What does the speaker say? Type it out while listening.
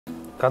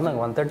కాదు నాకు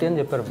 1:30 అని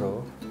చెప్పారు బ్రో.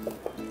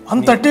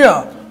 1:30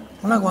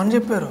 నాకు 1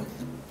 చెప్పారు.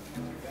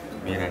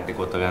 మీరంటే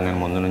కొత్తగా నేను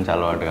ముందు నుంచి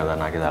అలవాటు కదా,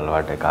 నాకు ఇది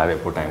అలవాటే. కాదు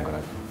ఎప్పుడు టైం కదా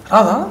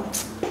రాదా?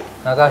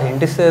 నాకు ఆ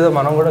హింట్ ఇస్తే ఏదో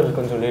మనం కూడా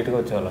కొంచెం లేట్గా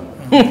వచ్చేవాళ్ళం.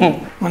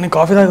 మనం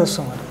కాఫీ తాగి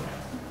వస్తాం మరి.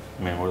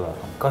 మేము కూడా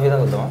తాగుతాం. కాఫీ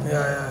తాగుద్దామా?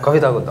 కాఫీ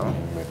తాగుద్దాం.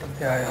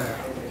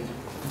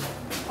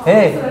 ఏ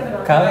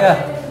కావ్య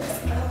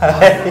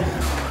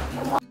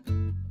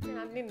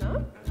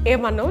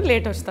ఏమన్నావు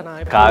లేట్ వస్తానా?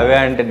 కావ్య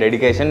అంటే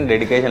డెడికేషన్,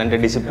 డెడికేషన్ అంటే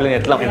డిసిప్లిన్.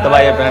 ఎట్లా ఎంత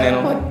బాగా చెప్పినా నేను.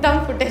 మొత్తం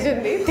ఫుటేజ్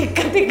ఉంది,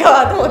 తిక్క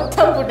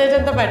మొత్తం ఫుటేజ్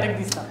అంతా బయటకు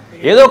తీస్తా.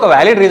 ఏదో ఒక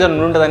వ్యాలిడ్ రీజన్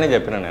ఉంటుందని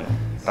చెప్పిన నేను.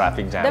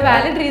 Traffic jam. The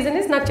valid reason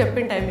is నాకు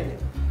చెప్పిన టైం ఇది.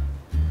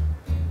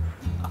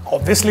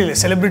 Obviously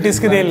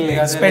సెలబ్రిటీస్కి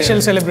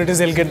special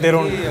celebrities will get their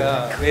own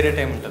వేరే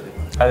టైం ఉంటుంది.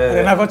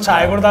 అదే నాకు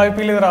చాయ్ కూడా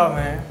తాగిపోలేదు రా.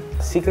 ఆమె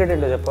సీక్రెట్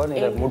ఏంటో చెప్పా,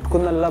 నీకు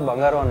ముట్టుకుందల్లా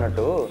బంగారం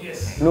అన్నట్టు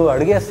నువ్వు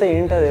అడిగేస్తే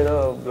ఏంటి అదేదో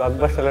బ్లాక్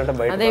బస్టర్ అంటే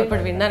బయట. అదే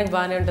ఇప్పుడు వినడానికి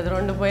బాగానే ఉంటుంది.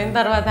 2 పోయిన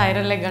తర్వాత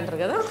ఐరన్ లెగ్ అంటారు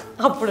కదా,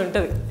 అప్పుడు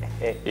ఉంటుంది.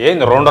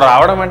 ఏంది 2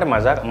 రావడం అంటే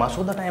మజా.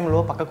 మసూదా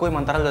టైంలో పక్కకు పోయి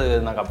మంత్రాలు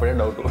చదివేది, నాకు అప్పుడే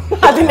డౌట్.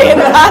 అది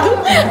నేను కాదు,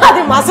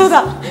 అది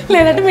మసూదా,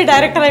 లేదంటే మీ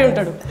డైరెక్టర్ అయి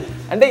ఉంటాడు.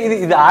 అంటే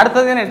ఇది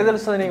ఆడుతుంది అని ఎట్లా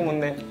తెలుస్తుంది నీకు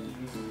ముందే?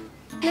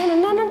 నేను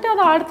ఉన్నానంటే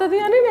అది ఆడుతుంది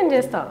అని నేను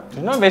చేస్తా.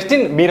 బెస్ట్.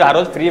 మీరు ఆ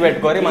రోజు ఫ్రీ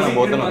పెట్టుకోరి, మనం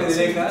పోతున్నాం.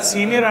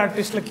 సీనియర్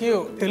ఆర్టిస్టులకి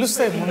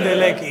తెలుస్తాయి ముందే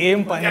లైక్ ఏం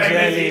పని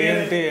చేయాలి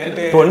ఏంటి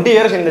అంటే. 20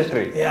 years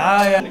ఇండస్ట్రీ.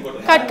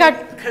 కట్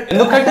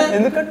ఎందుకంటే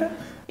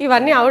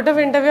ఇవన్నీ అవుట్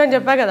ఆఫ్ ఇంటర్వ్యూ అని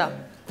చెప్పా కదా.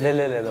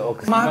 లేదు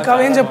మాకు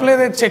అవేం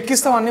చెప్పలేదు, చెక్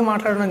ఇస్తాం అన్ని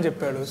మాట్లాడమని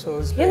చెప్పాడు. సో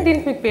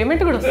దీనికి మీకు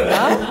పేమెంట్ కూడా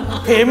వస్తుందా?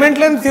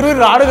 పేమెంట్ లేని తిరుగు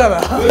రాడు కదా.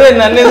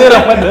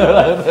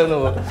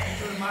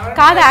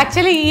 కాదు,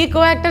 యాక్చువల్లీ ఈ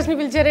కో యాక్టర్స్ ని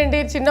పిలిచారేంటి?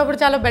 చిన్నప్పుడు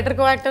చాలా బెటర్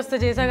కో యాక్టర్స్ తో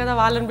చేశా కదా,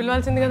 వాళ్ళని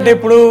పిలవాల్సింది కదా. అంటే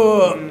ఇప్పుడు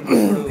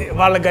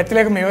వాళ్ళ గతి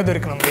లేక మేమే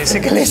దొరికినాం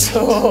బేసికలీ.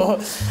 సో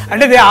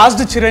అంటే దే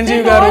ఆస్క్డ్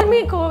చిరంజీవి గారు,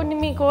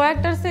 మీ కో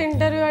యాక్టర్స్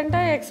ఇంటర్వ్యూ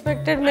అంటే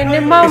ఎక్స్పెక్టెడ్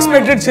మినిమం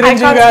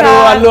చిరంజీవి గారు,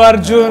 అల్లు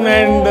అర్జున్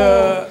అండ్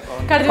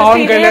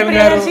పవన్ కళ్యాణ్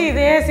గారు,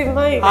 ఇదే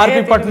సింహ,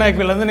 ఆర్పి పట్నాయక్,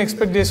 వీళ్ళందరినీ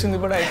ఎక్స్పెక్ట్ చేసింది.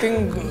 బట్ ఐ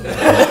థింక్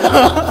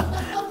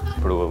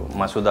ఇప్పుడు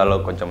మసూదాలో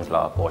కొంచెం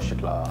ఇట్లా పోస్ట్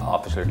ఇట్లా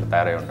ఆఫీస్లో ఇట్లా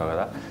తయారై ఉంటావు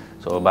కదా.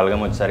 సో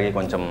బలగం వచ్చేసరికి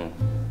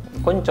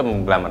కొంచెం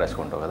గ్లామరస్గా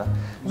ఉంటావు కదా.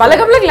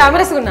 బలగంలో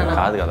గ్లామరస్గా ఉన్నాను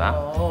కాదు కదా.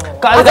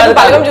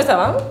 బలగం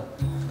చూసావా?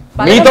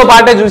 మీతో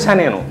పాటే చూసా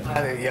నేను.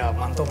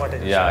 మనతో పాటే.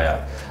 యా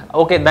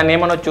ఓకే, దాన్ని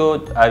ఏమనొచ్చు,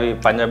 అవి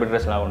పంజాబీ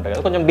డ్రెస్ లాగా ఉంటాయి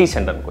కదా, కొంచెం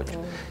డీసెంట్ అనుకోవచ్చు.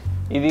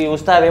 ఇది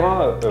ఉస్తాద్ ఏమో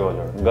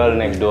గర్ల్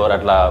నెక్ డోర్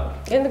అట్లా.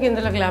 ఎందుకు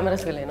ఇందులో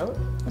గ్లామరస్గా లేను?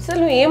 అసలు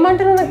నువ్వు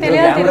ఏమంటున్నావు నాకు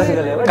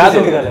తెలియదు. కాదు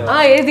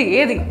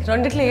ఏది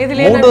రెండిట్లో ఏది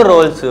లేదు. 3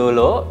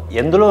 roles-లో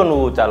ఎందులో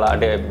నువ్వు చాలా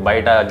అంటే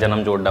బయట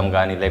జనం చూడడం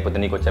కానీ, లేకపోతే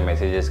నీకు వచ్చే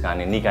మెసేజెస్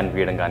కానీ, నీకు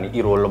అనిపించడం కానీ ఈ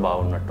రోల్లో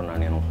బాగున్నట్టున్నా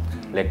నేను,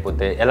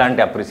 లేకపోతే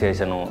ఎలాంటి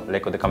అప్రిసియేషన్,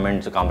 లేకపోతే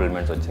కమెంట్స్,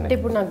 కాంప్లిమెంట్స్ వచ్చినాయి? అంటే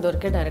ఇప్పుడు నాకు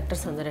దొరికే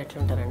డైరెక్టర్స్ అందరూ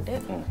ఎట్లుంటారంటే,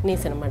 నీ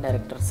సినిమా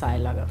డైరెక్టర్ సాయి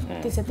లాగా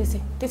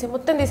తీసే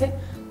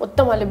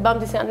మొత్తం ఆ లిబ్బాం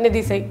తీసే అన్ని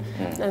తీసేయి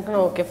అనుకున్నా.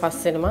 ఓకే,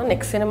 ఫస్ట్ సినిమా,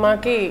 నెక్స్ట్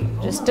సినిమాకి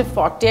just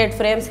 48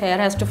 frames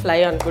hair has to fly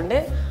అనుకుంటే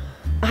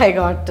ఐ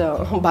గాట్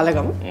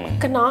బలగం.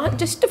 నా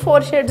జస్ట్ 4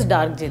 shades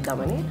డార్క్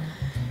చేద్దామని.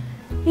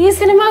 ఈ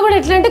సినిమా కూడా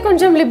ఎట్లా అంటే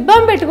కొంచెం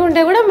లిబ్బాం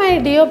పెట్టుకుంటే కూడా మై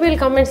డిఓపీఎల్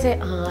కమెంట్స్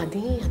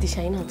అది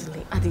షైన్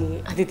అవుతుంది,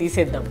 అది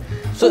తీసేద్దాం.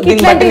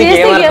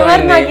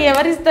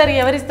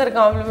 ఎవరిస్తారు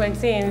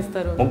కాంప్లిమెంట్స్? ఏమి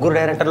ఇస్తారు? 3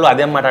 డైరెక్టర్లు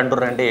అదే మాట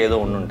అంటారు అంటే ఏదో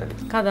ఉంటుంది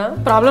కదా.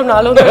 ప్రాబ్లం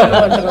నాలో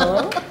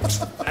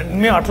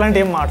మేము అట్లాంటి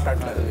ఏం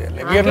మాట్లాడలేదు.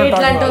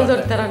 ఇట్లాంటి వాళ్ళు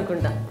దొరుకుతారు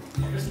అనుకుంటా.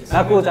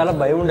 నాకు చాలా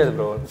భయం ఉండేది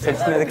బ్రో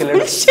సెట్స్ మీదకి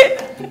వెళ్ళడం.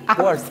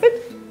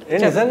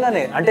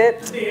 నిజంగానే అంటే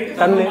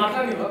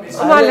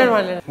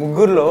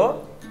ముగ్గురులో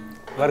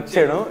వర్క్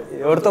చేయడం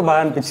ఎవరితో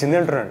బాగా అనిపించింది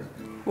అంటున్నాడు.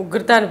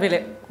 ముగ్గురితో అనిపించలే,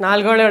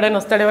 4వ ఎవడైనా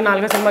వస్తాడేమో,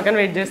 4వ సినిమా కానీ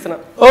వెయిట్ చేస్తున్నా.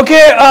 ఓకే,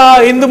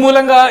 ఇందు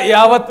మూలంగా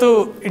యావత్తు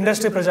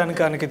ఇండస్ట్రీ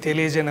ప్రజానికానికి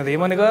తెలియజేయనది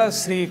ఏమనగా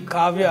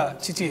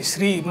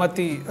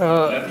శ్రీమతి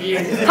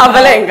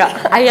అవ్వలే ఇంకా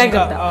అయ్యాక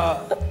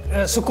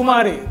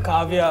సుకుమారి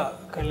కావ్య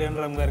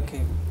కళ్యాణరామ్ గారికి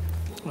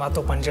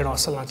మాతో పనిచేయడం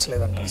అసలు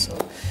నచ్చలేదంట. సో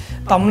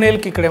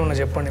తమ్నేల్కి ఇక్కడ ఏమన్నా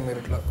చెప్పండి, మీరు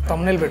ఇట్లా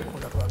తమ్నేల్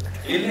పెట్టుకుంటారు వాళ్ళు.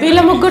 వీళ్ళ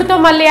ముగ్గురితో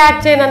మళ్ళీ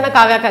యాక్ట్ చేయనన్న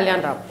కావ్య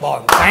కళ్యాణరామ్.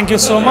 బాగుంది, thank you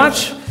so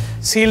much.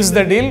 Seals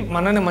the deal.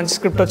 మననే మంచి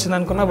స్క్రిప్ట్ వచ్చింది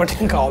అనుకున్నా, బట్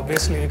ఇంకా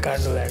obviously you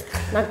can't do that.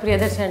 నాకు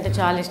ప్రియదర్శి అంటే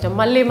చాలా ఇష్టం.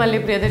 మళ్ళీ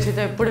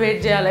ప్రియదర్శితో ఎప్పుడు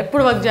వెయిట్ చేయాలా,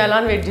 ఎప్పుడు వర్క్ చేయాలా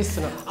అని వెయిట్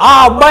చేస్తున్నాం. ఆ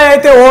అబ్బాయి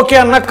అయితే ఓకే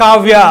అన్న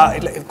కావ్య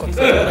ఇట్లా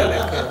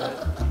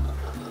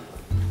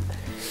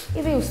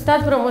ఇది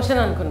ఉస్తాద్ ప్రమోషన్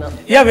అనుకున్నాం.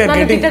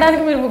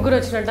 తిట్టడానికి మీరు ముగ్గురు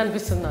వచ్చినట్టు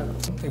అనిపిస్తుంది నాకు.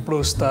 ఇప్పుడు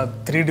ఉస్తాద్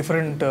 3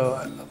 different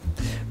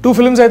 2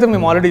 films అయితే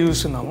మేము ఆల్రెడీ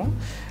చూస్తున్నాము.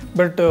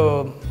 But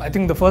I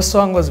think the first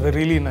song was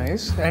really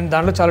nice and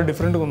దాంట్లో చాలా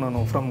డిఫరెంట్గా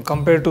ఉన్నాను from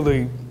compare to the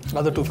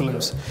other 2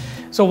 films.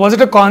 So was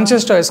it a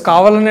conscious choice?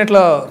 కావాలని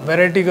ఇట్లా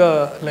వెరైటీగా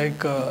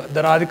like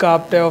the Radhika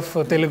Apte of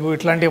Telugu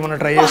ఇట్లాంటివి ఏమన్నా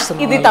ట్రై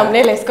చేస్తున్నాను? ఇది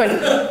తమ్నేల్ వేసుకోండి.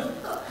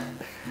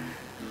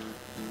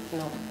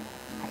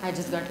 I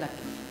just got lucky.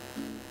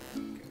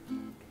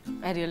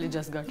 I really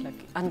just got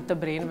lucky. అంత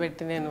బ్రెయిన్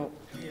పెట్టి నేను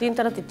దీని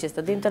తర్వాత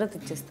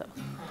ఇచ్చేస్తా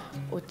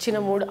వచ్చిన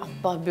మూడు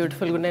అబ్బా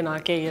బ్యూటిఫుల్గా ఉన్నాయి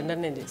నాకే ఇవ్వండి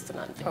అని నేను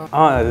చేస్తున్నాను.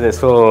 అదే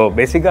సో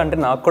బేసిక్గా అంటే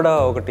నాకు కూడా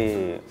ఒకటి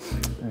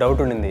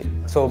డౌట్ ఉండింది.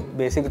 సో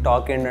బేసిక్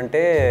టాక్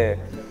ఏంటంటే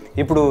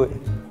ఇప్పుడు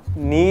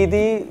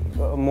నీది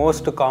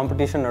మోస్ట్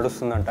కాంపిటీషన్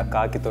నడుస్తుందంట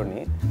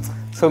కాకితోని.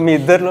 సో మీ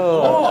ఇద్దరిలో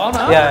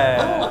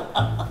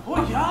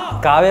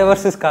కావ్య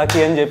వర్సెస్ కాకి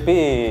అని చెప్పి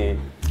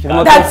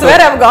that's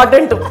where I have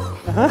గాటన్ to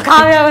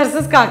Kavya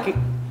versus కాకి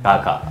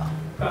కాకా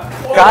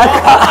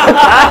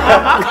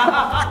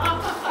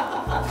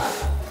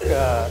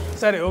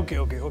సరే ఓకే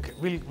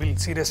విల్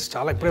సీరియస్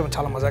చాలా ఇప్పుడే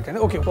చాలా మజాక్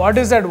అయింది. Okay, what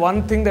is that one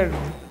thing that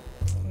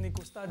నీకు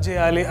ఉస్తాద్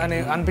చేయాలి అని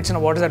అనిపించిన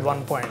what is that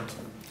one point?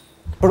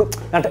 ఇప్పుడు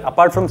అంటే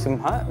అపార్ట్ ఫ్రమ్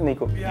సింహ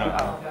నీకు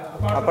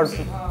apart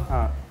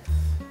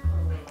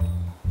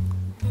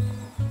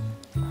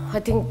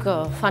I think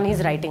fun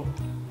is writing.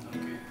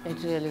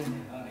 It really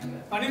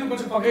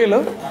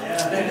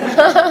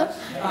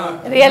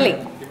really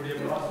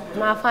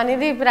మా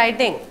ఫనీది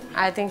writing.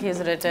 I think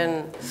he's return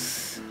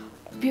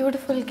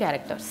beautiful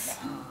characters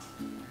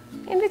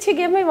in which he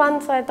gave me one,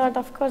 so I thought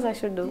of course I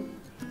should do.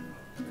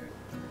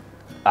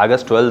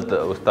 August 12th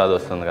Ustaad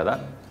వస్తుంది కదా,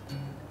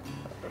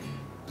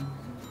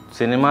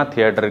 cinema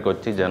థియేటర్కి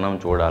వచ్చి జనం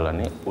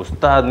చూడాలని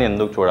ఉస్తాద్ని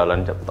ఎందుకు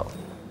చూడాలని చెప్తావు?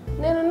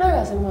 నేనున్నా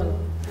కదా సినిమాలో.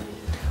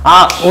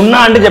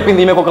 ఉన్నా అంటే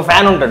చెప్పింది ఈమెకు ఒక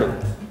ఫ్యాన్ ఉంటాడు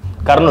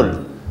కర్నూల్.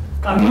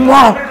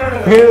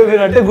 మీరు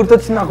అంటే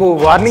గుర్తొచ్చింది నాకు,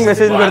 వార్నింగ్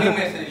మెసేజ్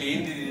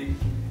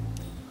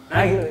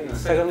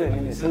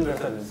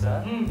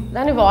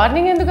దాని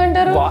వార్నింగ్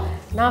ఎందుకంటారు?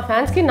 నా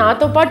ఫ్యాన్స్ కి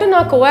నాతో పాటు నా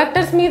కో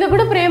యాక్టర్స్ మీద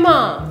కూడా ప్రేమ.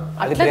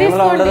 అట్లా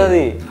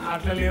తీసుకోండి.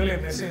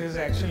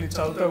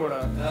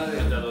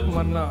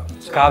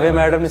 కావ్య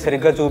మేడం ని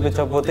సరిగ్గా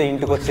చూపించకపోతే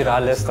ఇంటికి వచ్చి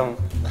రాలేస్తాం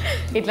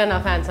ఇట్లా నా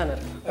ఫ్యాన్స్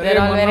అన్నారు.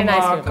 Very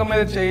nice. అక్క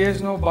మీద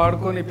చేయేసినావు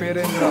పాడుకొని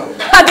పేరేంద్ర.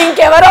 అది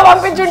ఇంకెవరో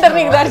పంపించుంటారు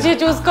నీకు. దర్శి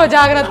చూసుకో,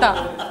 జాగ్రత్త.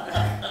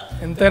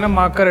 ఎంతైనా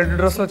మా అక్క రెడ్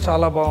డ్రెస్ లో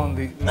చాలా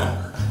బాగుంది.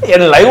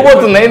 లైవ్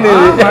పోతుంది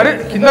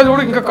కింద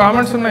చూడు, ఇంకా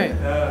కామెంట్స్ ఉన్నాయి.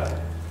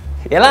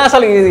 ఎలా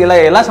అసలు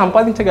ఎలా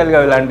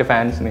సంపాదించగలిగావు ఇలాంటి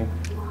ఫ్యాన్స్ ని?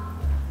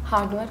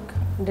 Hard work,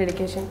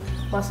 dedication.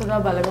 మసూదా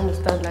బలగం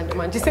ఉస్తాద్ లాంటి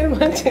మంచి సినిమా.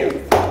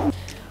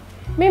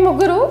 మీ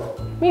ముగ్గురు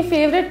మీ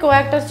ఫేవరెట్ కో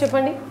యాక్టర్స్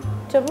చెప్పండి.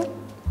 చెప్పు.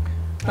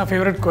 నా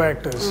ఫేవరెట్ కో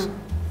యాక్టర్స్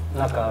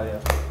నా కావ్య.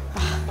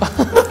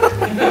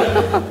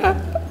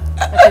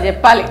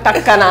 చెప్పాలి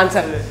టక్కన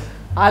ఆన్సర్.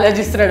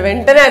 ఆలోచిస్తున్నాడు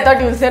వెంటనే. I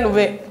thought you will say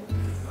నువ్వే.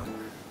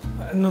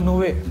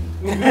 నువ్వే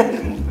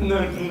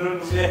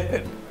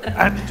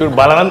చూడు,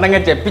 బలవంతంగా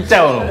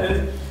చెప్పించావు నువ్వు.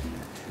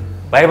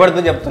 భయపడుతూ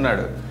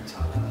చెప్తున్నాడు.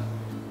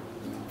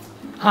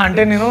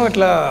 అంటే నేను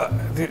ఇట్లా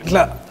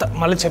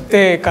మళ్ళీ చెప్తే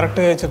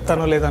కరెక్ట్గా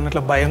చెప్తానో లేదా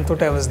అన్నట్ల భయంతో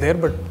I was there.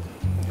 But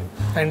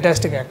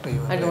fantastic actor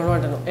you are. I don't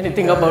want to know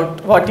anything about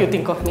what you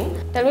think of me.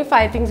 Tell me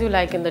 5 things you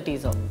like in the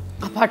teaser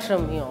apart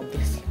from me,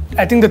 obviously.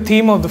 I think the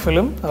theme of the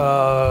film,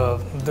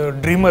 the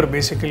dreamer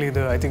basically,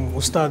 I think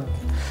Ustaad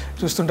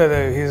చూస్తుంటే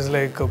he is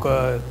like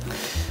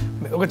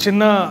ఒక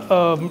చిన్న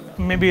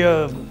maybe a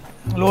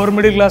lower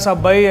middle class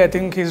అబ్బాయి. I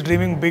think he is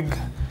dreaming big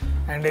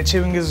and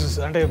achieving his,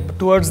 అంటే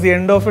towards the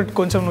end of it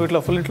కొంచెం నువ్వు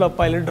ఇట్లా full ఇట్లా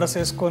pilot dress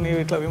వేసుకొని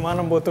ఇట్లా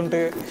విమానం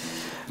పోతుంటే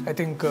ఐ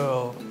థింక్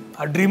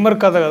ఆ డ్రీమర్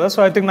కథ కదా. సో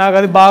ఐ థింక్ నాకు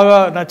అది బాగా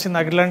నచ్చింది.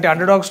 నాకు ఇలాంటి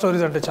అండర్డాగ్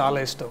స్టోరీస్ అంటే చాలా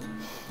ఇష్టం.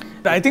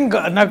 ఐ థింక్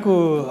నాకు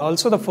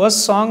ఆల్సో ద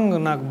ఫస్ట్ సాంగ్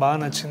నాకు బాగా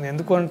నచ్చింది.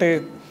 ఎందుకంటే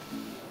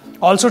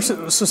also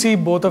to see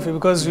both of you,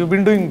 because you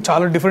been doing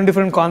చాలా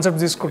డిఫరెంట్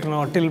కాన్సెప్ట్స్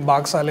తీసుకుంటున్నావు టిల్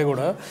బాక్సాలే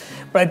కూడా.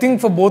 But I think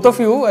for both of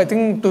you, I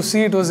think to see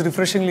it was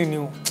refreshingly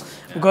new.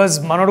 Because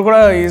మనోడు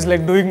కూడా is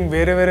like doing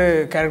వేరే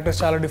characters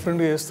చాలా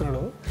డిఫరెంట్గా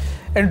చేస్తున్నాడు.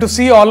 And to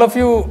see all of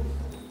you,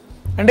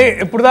 అంటే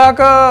ఇప్పుడు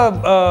దాకా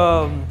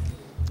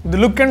the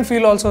look and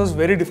feel also is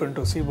very different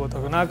to see both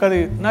of you.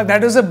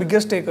 That is the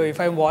biggest take. If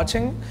I'm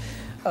watching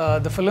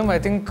the film, I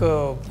think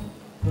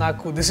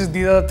these are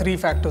the 3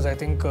 factors. I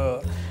think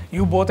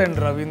you both and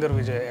Ravindra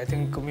Vijay, I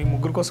think me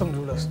mugguru kosam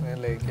chudastune,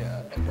 like yeah,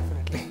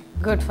 definitely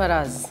good for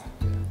us.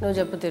 No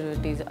jappu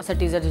teaser asa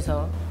teaser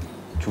chusava?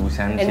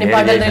 చూసాను. ఎన్ని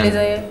పాటలు release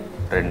అయ్యాయి?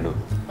 2.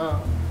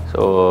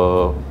 So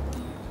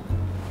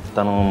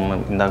తను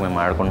ఇందాక మేము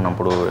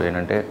ఆడుకున్నప్పుడు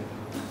ఏంటంటే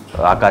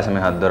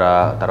ఆకాశమే హద్దురా,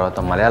 తర్వాత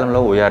మలయాళంలో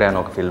ఉయారే అని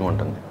ఒక ఫిల్మ్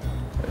ఉంటుంది,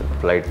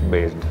 ఫ్లైట్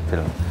బేస్డ్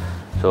ఫిల్మ్.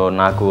 సో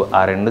నాకు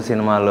ఆ 2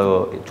 సినిమాలు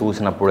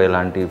చూసినప్పుడు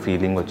ఎలాంటి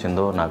ఫీలింగ్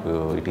వచ్చిందో నాకు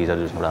ఈ టీజర్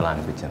చూసినప్పుడు అలా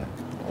అనిపించింది.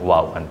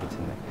 వావ్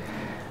అనిపించింది.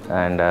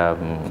 అండ్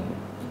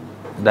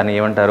దాన్ని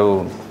ఏమంటారు,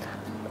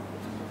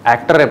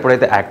 యాక్టర్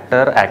ఎప్పుడైతే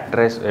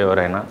యాక్ట్రెస్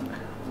ఎవరైనా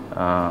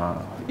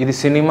ఇది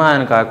సినిమా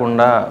అని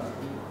కాకుండా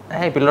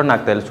ఈ పిల్లడు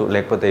నాకు తెలుసు,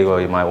 లేకపోతే ఇగో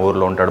మా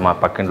ఊర్లో ఉంటాడు, మా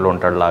పక్కింట్లో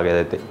ఉంటాడు లాగా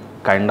ఏదైతే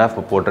కైండ్ ఆఫ్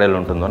పోర్ట్రేల్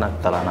ఉంటుందో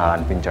నాకు అలా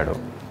అనిపించాడు.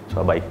 సో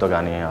బైక్తో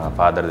కానీ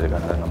ఫాదర్ది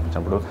కానీ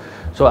అనిపించినప్పుడు,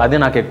 సో అది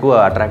నాకు ఎక్కువ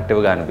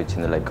అట్రాక్టివ్గా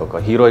అనిపించింది. లైక్ ఒక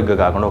హీరోయిక్గా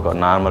కాకుండా ఒక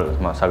నార్మల్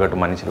సగటు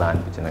మనిషిలా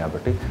అనిపించింది.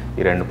 కాబట్టి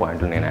ఈ 2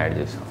 పాయింట్లు నేను యాడ్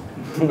చేశాను.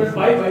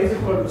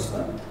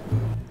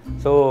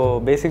 సో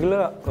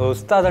బేసిక్గా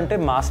ఉస్తాద్ అంటే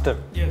మాస్టర్,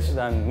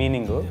 దాని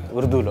మీనింగ్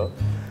ఉర్దూలో.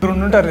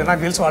 ఉంటారు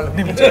నాకు తెలుసు వాళ్ళు.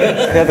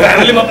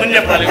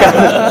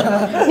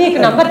 నీకు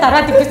నంబర్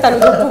తర్వాత ఇప్పిస్తాను.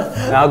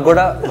 నాకు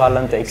కూడా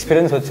వాళ్ళంత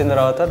ఎక్స్పీరియన్స్ వచ్చిన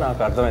తర్వాత నాకు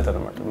అర్థమవుతుంది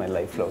అనమాట మై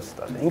లైఫ్లో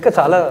ఉస్తాద్. ఇంకా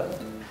చాలా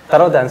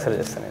తర్వాత ఆన్సర్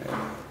చేస్తాను నేను.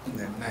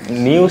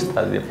 నీ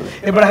ఉస్తాద్ ఎప్పుడు?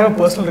 ఇప్పుడు I have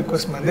personal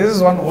request man. This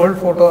is one old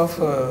photo of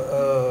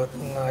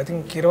I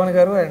think Keeravani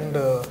గారు అండ్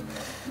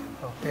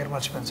పేరు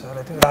మర్చిపోయాను సార్.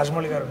 ఐ థింక్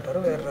రాజమౌళి గారు ఉంటారు,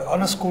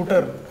 ఆన్ అ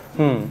స్కూటర్.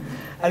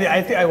 అది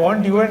I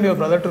want you and your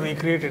brother to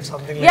recreate it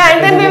something yeah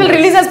and then we will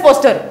release as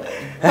poster.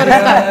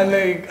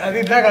 Like అది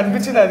నాకు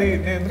అనిపించింది. అది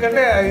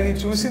ఎందుకంటే అది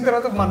చూసిన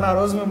తర్వాత మొన్న ఆ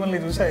రోజు మిమ్మల్ని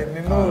చూసాయి,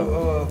 నిన్ను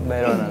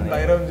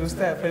భైరవ్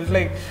చూస్తే I felt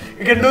like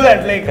you can do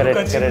that, like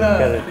ఒక చిన్న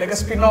like a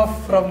spin off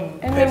from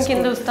and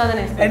కింద ఉస్తాద్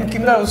అనే and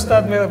కింద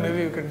ఉస్తాద్ మీద maybe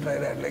you can try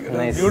that, like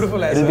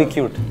beautiful as it'll be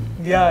cute.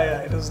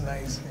 Yeah it was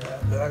nice.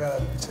 బాగా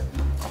అనిపించింది.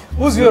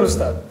 Who's your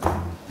Ustaad?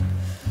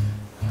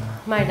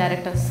 My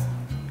directors.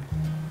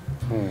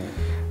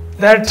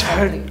 That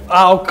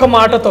ఆ ఒక్క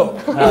మాటతో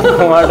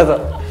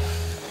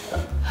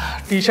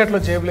టీ షర్ట్లో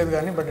జేబులేదు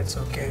కానీ బట్ ఇట్స్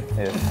ఓకే.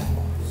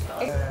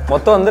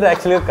 మొత్తం అందరూ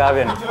యాక్చువల్గా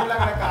కావ్యని.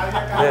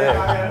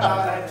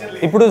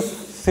 ఇప్పుడు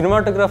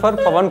సినిమాటోగ్రాఫర్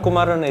పవన్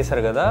కుమార్ అని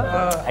వేశారు కదా,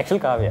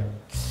 యాక్చువల్ కావ్య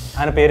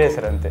ఆయన పేరు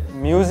వేశారు అంతే.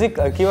 మ్యూజిక్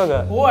అకివగా.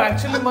 ఓ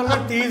యాక్చువల్లీ మన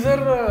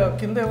టీజర్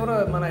కింద ఎవరో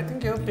మన ఐ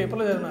థింక్ ఏదో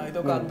పేపర్లో చదివిన, ఇది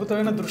ఒక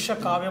అద్భుతమైన దృశ్య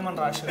కావ్యం అని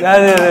రాశారు.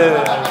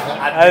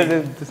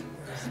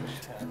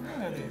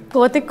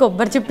 కోతికి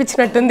కొబ్బరి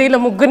చిప్పించినట్టుంది ఇలా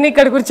ముగ్గురిని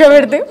ఇక్కడ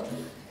కూర్చోబెడితే.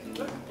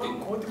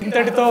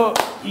 ఇంతటితో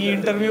ఈ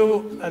ఇంటర్వ్యూ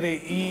అది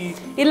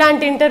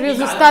ఇలాంటి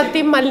ఇంటర్వ్యూస్ ఉస్తాద్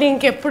టీమ్ మళ్ళీ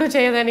ఇంకెప్పుడు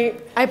చేయదని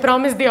I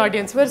promise the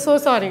audience. We are so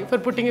sorry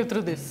for putting you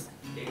through this.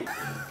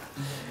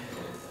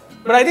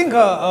 But I think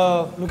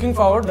looking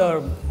forward,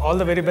 all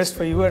the very best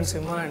for you and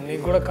Simha and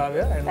నీకు కూడా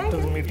Kavya and to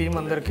me team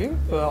అందరికి.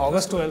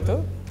 August 12th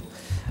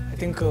I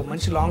think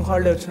మంచి long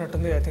holiday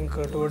వచ్చినట్టుంది. I think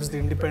towards the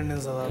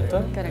independence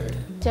అదంతా. Correct.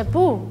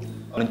 చెప్పు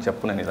నేను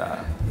చెప్పు నేను ఇదా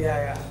యా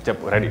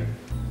చెప్పు రెడీ.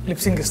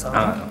 లిప్ సింక్ ఇస్తా.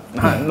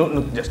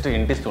 నువ్వు జస్ట్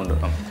ఇంటిస్తుండు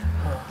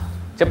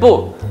చెప్పు.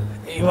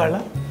 ఇవాళ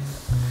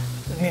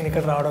నేను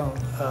ఇక్కడ రావడం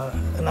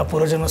నా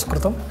పూర్వజన్మ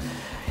స్మృతం.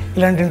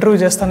 ఇలాంటి ఇంటర్వ్యూ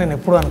చేస్తాను నేను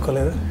ఎప్పుడూ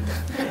అనుకోలేదు.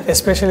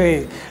 ఎస్పెషలీ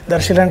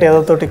దర్శి లాంటి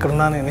ఏదోతోటి ఇక్కడ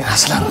ఉన్నాను నేను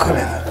అసలు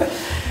అనుకోలేదు.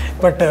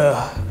 బట్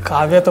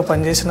కావ్యతో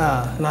పనిచేసిన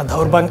నా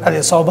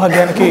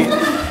సౌభాగ్యానికి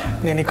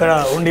నేను ఇక్కడ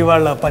ఉండి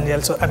వాళ్ళ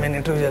పనిచేయాల్సి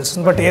ఇంటర్వ్యూ చేయాల్సి.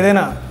 బట్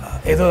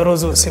ఏదో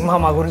రోజు సింహ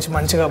మా గురించి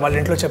మంచిగా వాళ్ళ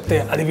ఇంట్లో చెప్తే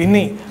అది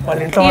విని వాళ్ళ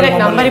ఇంట్లో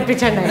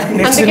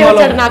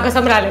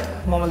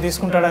మమ్మల్ని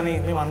తీసుకుంటాడని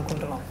మేము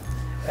అనుకుంటున్నాం.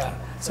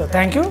 So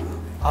thank you.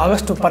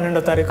 ఆగస్టు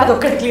 12వ తారీఖు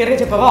అదొక్కటి క్లియర్గా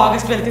చెప్పవా?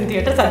 ఆగస్ట్ 12th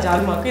థియేటర్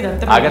చాలు మాకు.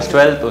 ఇదంతా ఆగస్ట్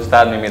 12th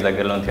ఉస్తాద్ మీ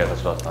దగ్గరలో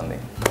థియేటర్స్లో వస్తుంది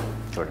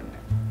చూడండి.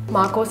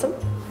 మా కోసం,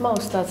 మా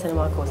ఉస్తాద్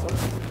సినిమా కోసం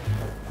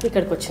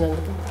ఇక్కడికి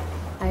వచ్చినందుకు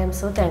I'm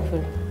so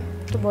thankful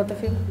to both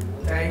of you.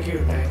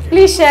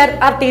 Please share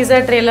our teaser,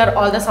 trailer,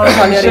 all the songs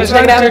on your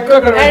Instagram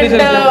and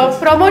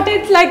promote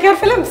it like your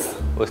films.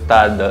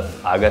 Ustaad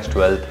August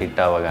 12th hit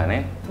అవ్వగానే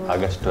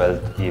ఆగస్ట్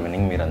 12th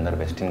ఈవినింగ్ మీరందరూ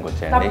వెస్టిన్కి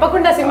వచ్చేయండి.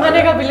 తప్పకుండా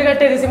సింహానేగా bill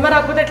కట్టేది. సింహ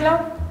రాకపోతే ఎట్లా?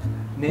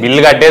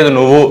 Bill కట్టేది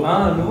నువ్వు.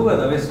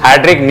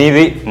 Hat trick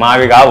నీది,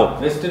 మావి కావు.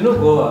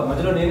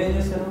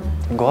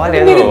 గోవా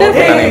లేదు,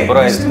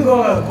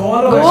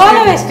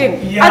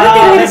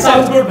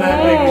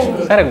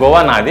 సరే గోవా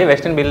నాది,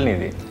 వెస్టిన్ బిల్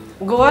నీది.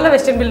 గోవాలో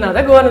వెస్టర్న్ బిల్ నాదా?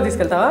 గోవా నువ్వు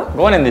తీసుకెళ్తావా?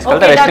 గోవా నేను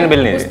తీసుకెళ్తా, వెస్టర్న్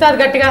బిల్ నీది. ఉస్తాద్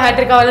గట్టిగా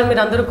హ్యాట్రిక్ కావాలని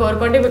మీరు అందరూ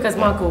కోరుకోండి, బికాజ్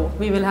మాకు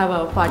we will have a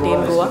party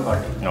in Goa.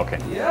 Okay.